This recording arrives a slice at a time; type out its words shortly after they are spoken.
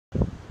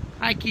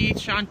Hi Keith,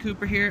 Sean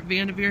Cooper here at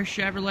Vanderveer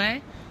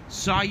Chevrolet.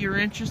 Saw you're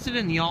interested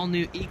in the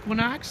all-new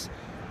Equinox.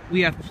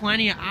 We have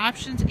plenty of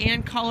options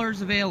and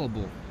colors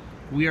available.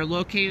 We are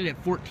located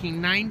at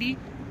 1490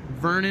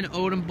 Vernon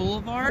Odom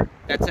Boulevard.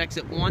 That's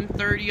exit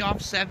 130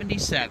 off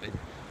 77.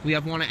 We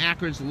have one of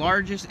Acura's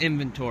largest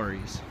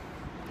inventories.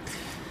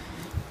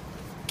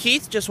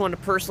 Keith, just wanted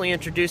to personally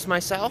introduce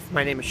myself.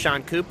 My name is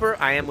Sean Cooper.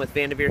 I am with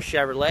Vanderveer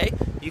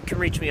Chevrolet. You can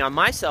reach me on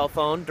my cell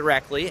phone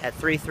directly at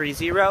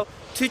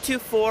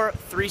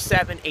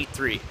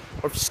 330-224-3783.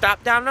 Or if you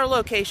stop down at our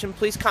location,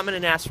 please come in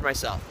and ask for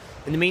myself.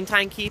 In the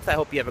meantime, Keith, I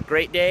hope you have a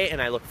great day,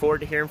 and I look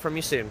forward to hearing from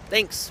you soon.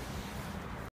 Thanks.